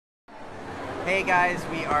Hey guys,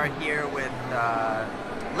 we are here with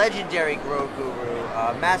legendary grow guru,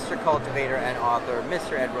 master cultivator and author,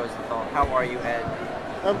 Mr. Ed Rosenthal. How are you, Ed?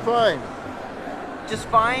 I'm fine. Just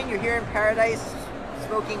fine? You're here in paradise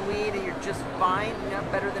smoking weed and you're just fine? Not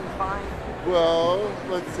better than fine? Well,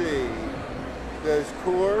 let's see. There's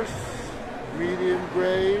coarse, medium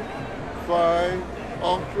grade, fine,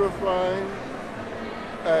 ultra fine,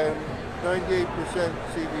 and 98%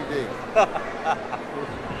 CBD.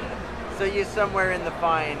 So you're somewhere in the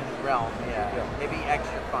fine realm, yeah. Maybe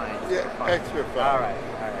extra fine. Yeah, fine. extra fine. All right.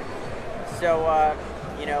 So,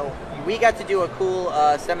 we got to do a cool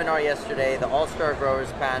seminar yesterday, the All-Star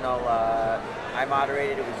Growers panel. I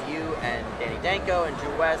moderated. It was you and Danny Danko and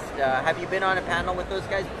Drew West. Have you been on a panel with those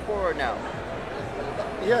guys before or no?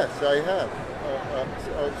 Yes, I have.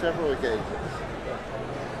 On several occasions.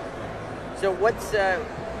 So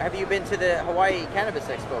have you been to the Hawaii Cannabis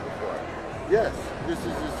Expo before? Yes, this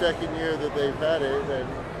is the second year that they've had it, and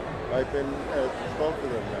I've been at both of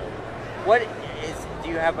them now. Do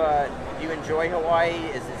you enjoy Hawaii?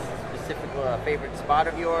 Is this a specific favorite spot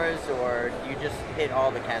of yours, or do you just hit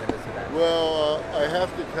all the cannabis events? Well, I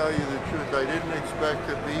have to tell you the truth. I didn't expect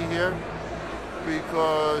to be here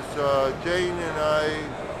because Jane and I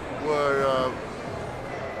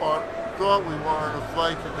thought we were on a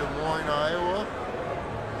flight to Des Moines, Iowa.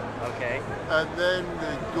 Okay. And then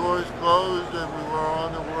the doors closed and we were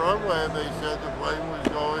on the runway and they said the plane was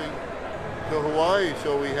going to Hawaii,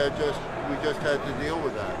 so we just had to deal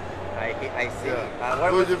with that. I see. Yeah.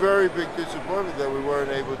 It was a very big disappointment that we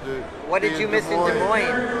weren't able to. What did you miss in Des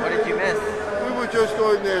Moines? What did you miss? We were just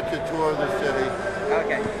going there to tour the city.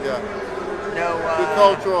 Okay. Yeah. No. The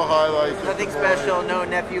cultural highlights. Nothing special. No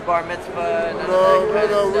nephew bar mitzvah. No. We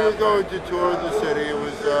were going to tour the city. It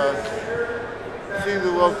was see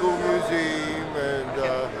the local museum and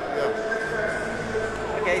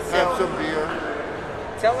Okay, so have some beer.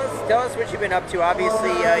 Tell us what you've been up to.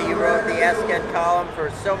 Obviously, you wrote the Ask Ed column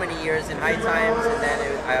for so many years in High Times, and then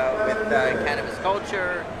with Cannabis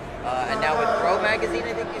Culture, and now with Grow Magazine,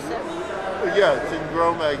 I think you said? Yeah, it's in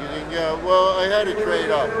Grow Magazine. Yeah, well, I had to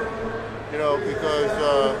trade up, because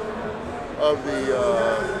of the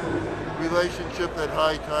relationship that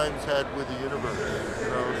High Times had with the university,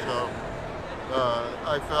 so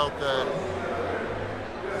I felt that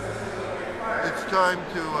it's time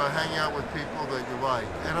to hang out with people that you like.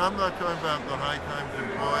 And I'm not talking about the High Times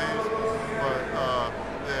employees, but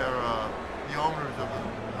they're the owners of the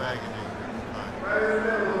magazine at the time.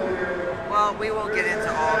 Well, we won't get into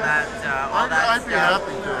all that I'd be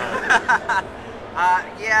happy to.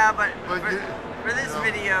 Yeah, but for this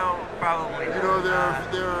video, probably.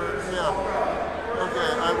 Okay,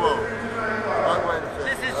 I will. Wait a second.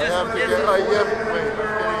 This is I just. have to get, wait, I'm getting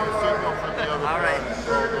a signal from the other All right.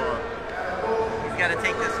 side. Hold on. He's got to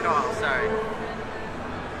take this call. Sorry.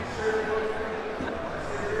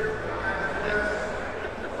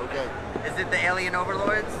 Okay. Is it the alien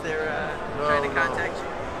overlords? They're trying to contact you?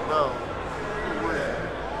 No. It was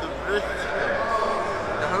the Vriskins.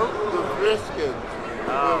 The who? The Vriskins.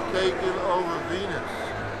 Oh. Have taken over Venus.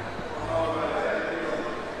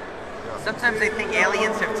 Sometimes I think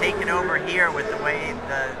aliens have taken over here with the way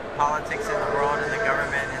the politics in the world and the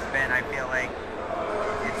government has been. I feel like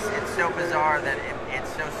it's so bizarre that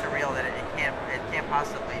it's so surreal that it can't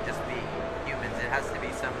possibly just be humans. It has to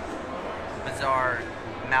be some bizarre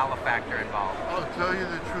malefactor involved. I'll tell you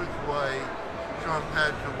the truth why Trump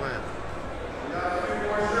had to win.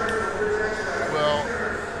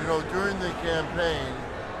 Well, during the campaign,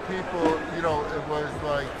 people, it was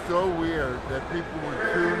like so weird that people would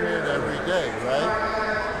tune in every day, right?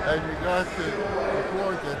 And you got to the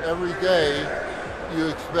point that every day you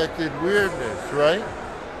expected weirdness, right?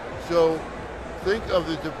 So think of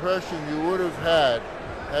the depression you would have had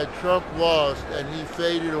Trump lost and he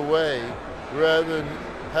faded away, rather than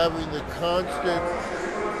having the constant,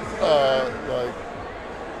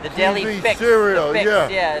 the daily TV fix, serial, the fix,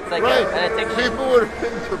 yeah. It's like right. an addiction. People would have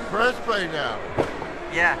been depressed by now.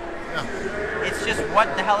 Yeah. Yeah. It's just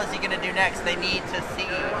what the hell is he going to do next? They need to see.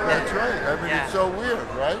 That's right. I mean, it's so weird,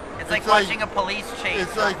 right? It's like watching a police chase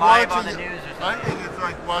it's like live on the news or something. I think it's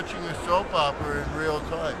like watching a soap opera in real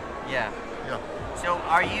time. Yeah. Yeah. So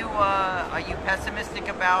are you pessimistic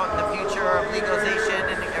about the future of legalization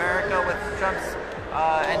in America with Trump's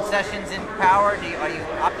and Sessions in power? Are you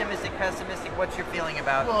optimistic, pessimistic? What's your feeling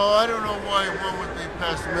about it? Well, I don't know why one would be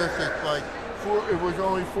pessimistic. It was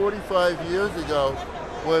only 45 years ago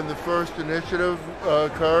when the first initiative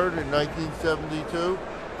occurred in 1972,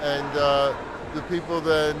 and the people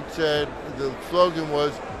then said, the slogan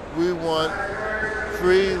was, we want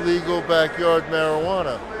free, legal backyard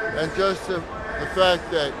marijuana. And just the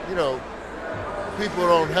fact that, people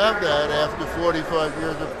don't have that after 45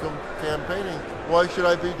 years of campaigning, why should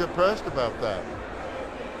I be depressed about that?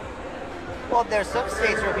 Well, there's some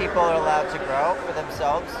states where people are allowed to grow for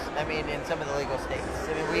themselves. I mean, in some of the legal states.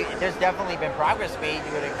 I mean, there's definitely been progress made.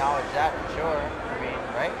 You would acknowledge that for sure. I mean,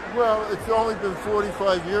 right? Well, it's only been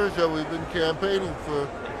 45 years that we've been campaigning for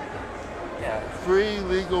free,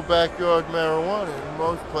 legal backyard marijuana. In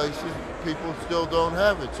most places, people still don't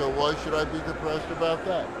have it. So why should I be depressed about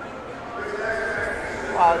that?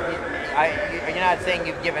 Well, you're not saying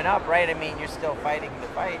you've given up, right? I mean, you're still fighting the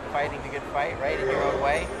fight, fighting the good fight, right, in your own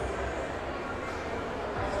way?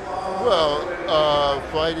 Well,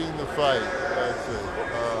 fighting the fight, that's it.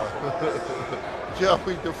 Shall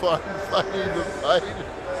we define fighting the fight?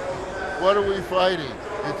 What are we fighting?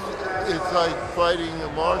 It's like fighting a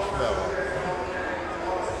marshmallow.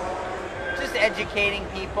 Just educating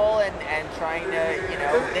people and trying to,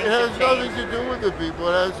 things It has have nothing changed. to do with the people.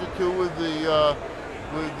 It has to do with the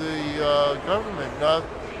government, not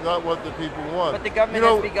what the people want. But the government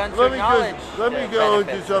has begun to acknowledge Let me the go into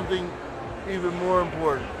benefits. something even more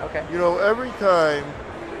important. Okay. Every time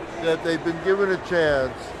that they've been given a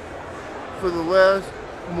chance, for the last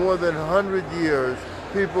more than 100 years,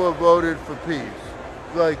 people have voted for peace.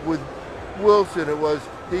 Like with Wilson, it was,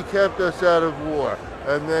 he kept us out of war.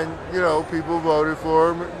 And then, people voted for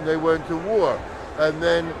him and they went to war. And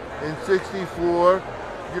then in 64,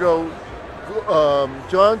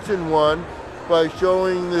 Johnson won by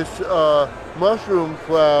showing this mushroom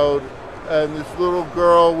cloud and this little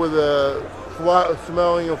girl with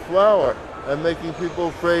smelling a flower and making people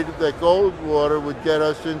afraid that Goldwater would get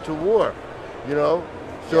us into war,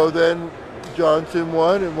 So then Johnson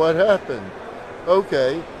won, and what happened?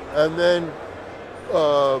 Okay, and then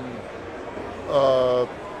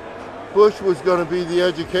Bush was going to be the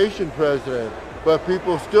education president, but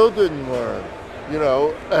people still didn't learn,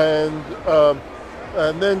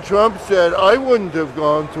 and then Trump said, I wouldn't have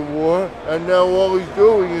gone to war, and now all he's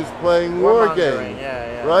doing is playing war games,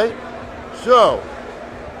 right? So,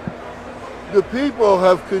 the people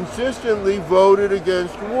have consistently voted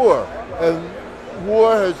against war, and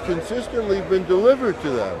war has consistently been delivered to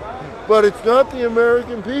them. But it's not the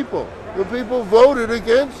American people. The people voted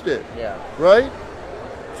against it, right?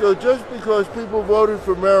 So just because people voted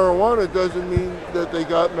for marijuana doesn't mean that they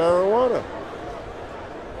got marijuana.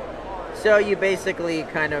 So you basically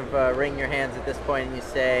kind of wring your hands at this point and you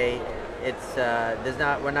say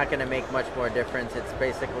we're not going to make much more difference. It's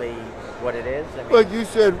basically what it is. I mean, But you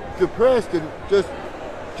said depressed, and just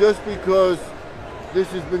because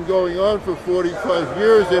this has been going on for 45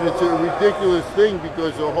 years, and it's a ridiculous thing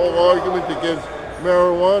because the whole argument against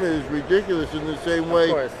marijuana is ridiculous in the same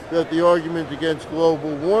way that the argument against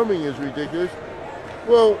global warming is ridiculous.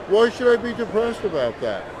 Well, why should I be depressed about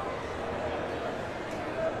that?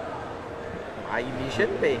 You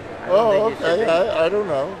shouldn't be. Okay. I don't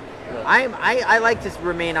know. I like to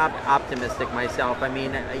remain optimistic myself. I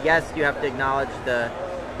mean, yes, you have to acknowledge the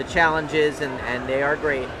challenges, and they are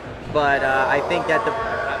great. But I think that the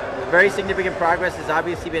very significant progress has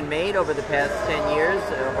obviously been made over the past 10 years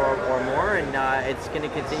or more, and it's going to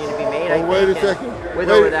continue to be made. Wait a second. With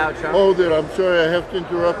or without Trump. Hold it. I'm sorry. I have to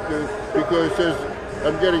interrupt you because it says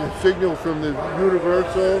I'm getting a signal from the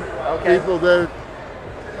Universal people there.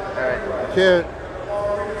 All right. Can't.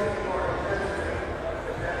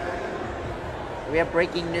 We have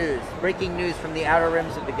breaking news. Breaking news from the outer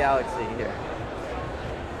rims of the galaxy here.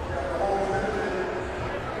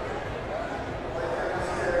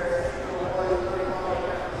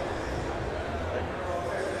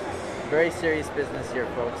 Very serious business here,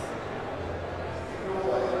 folks.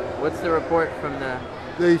 What's the report from the...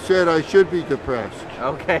 They said I should be depressed.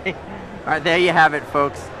 Okay. All right, there you have it,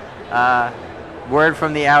 folks. Word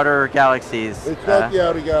from the outer galaxies. It's not the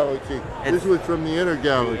outer galaxy. This was from the inner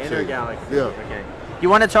galaxy. The inner galaxy. Yeah. Okay. You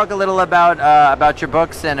want to talk a little about your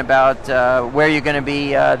books and about where you're going to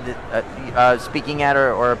be speaking at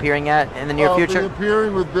or appearing at in the near future? I'll be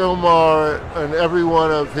appearing with Bill Maher in every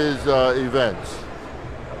one of his events.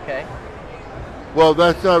 Okay. Well,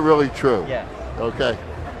 that's not really true. Yeah. Okay.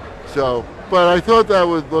 So, but I thought that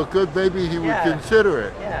would look good. Maybe he would consider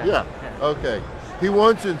it. Yeah. Okay. He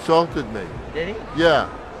once insulted me. Did he? Yeah.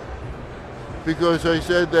 Because I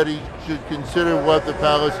said that he should consider how the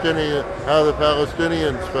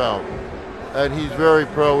Palestinians felt. And he's very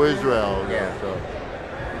pro-Israel. Yeah. So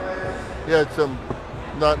he had some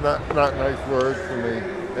not nice words for me.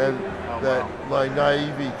 And my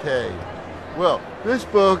naivete. Well, this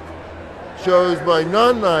book shows my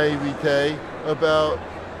non-naivete about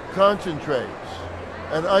concentrates.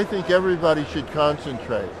 And I think everybody should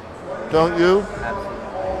concentrate. Don't you?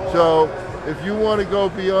 Absolutely. So if you want to go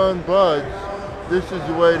beyond buds, this is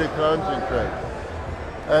the way to concentrate.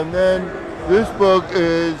 And then this book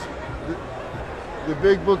is the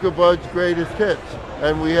Big Book of Bud's Greatest Hits.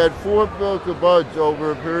 And we had 4 Book of Buds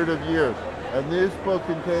over a period of years. And this book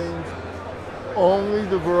contains only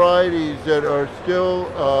the varieties that are still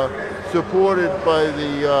supported by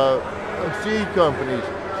the seed companies.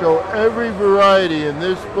 So every variety in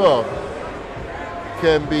this book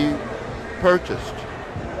can be purchased.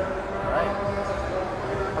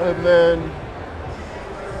 And then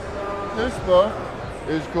this book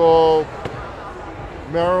is called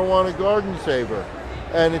Marijuana Garden Saver,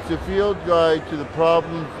 and it's a field guide to the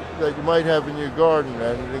problems that you might have in your garden,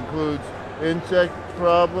 and it includes insect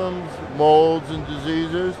problems, molds and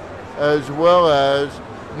diseases, as well as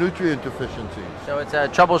nutrient deficiencies. So it's a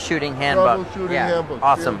troubleshooting handbook. Handbook.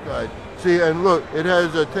 Awesome. Field guide. See, and look, it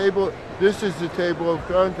has a table. This is the table of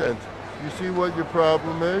contents. You see what your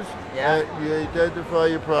problem is, and you identify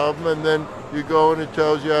your problem, and then you go and it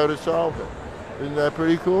tells you how to solve it. Isn't that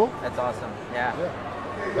pretty cool? That's awesome. Yeah.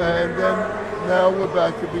 And then now we're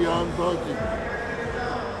back to Beyond Budget.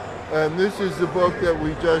 And this is the book that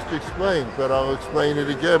we just explained, but I'll explain it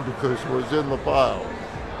again because it was in the file.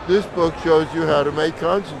 This book shows you how to make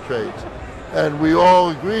concentrates. And we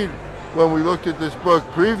all agreed when we looked at this book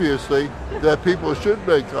previously that people should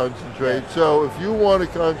make concentrates. So if you want to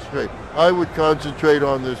concentrate, I would concentrate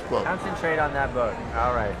on this book. Concentrate on that book.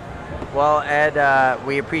 All right. Well, Ed,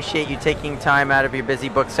 we appreciate you taking time out of your busy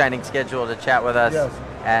book signing schedule to chat with us. Yes.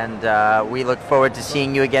 And we look forward to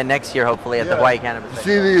seeing you again next year, hopefully, at the Hawaii Cannabis Expo.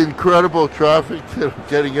 See the incredible traffic that are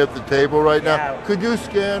getting at the table right now? Could you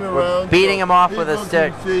scan around? We're beating them off with a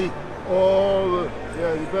stick. See all the,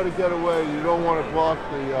 you better get away. You don't want to block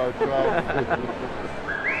the traffic.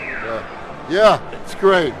 Yeah, it's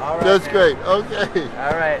great. All right, That's man. great. Okay.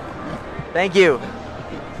 All right. Thank you.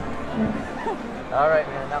 All right,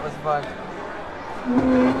 man. That was fun.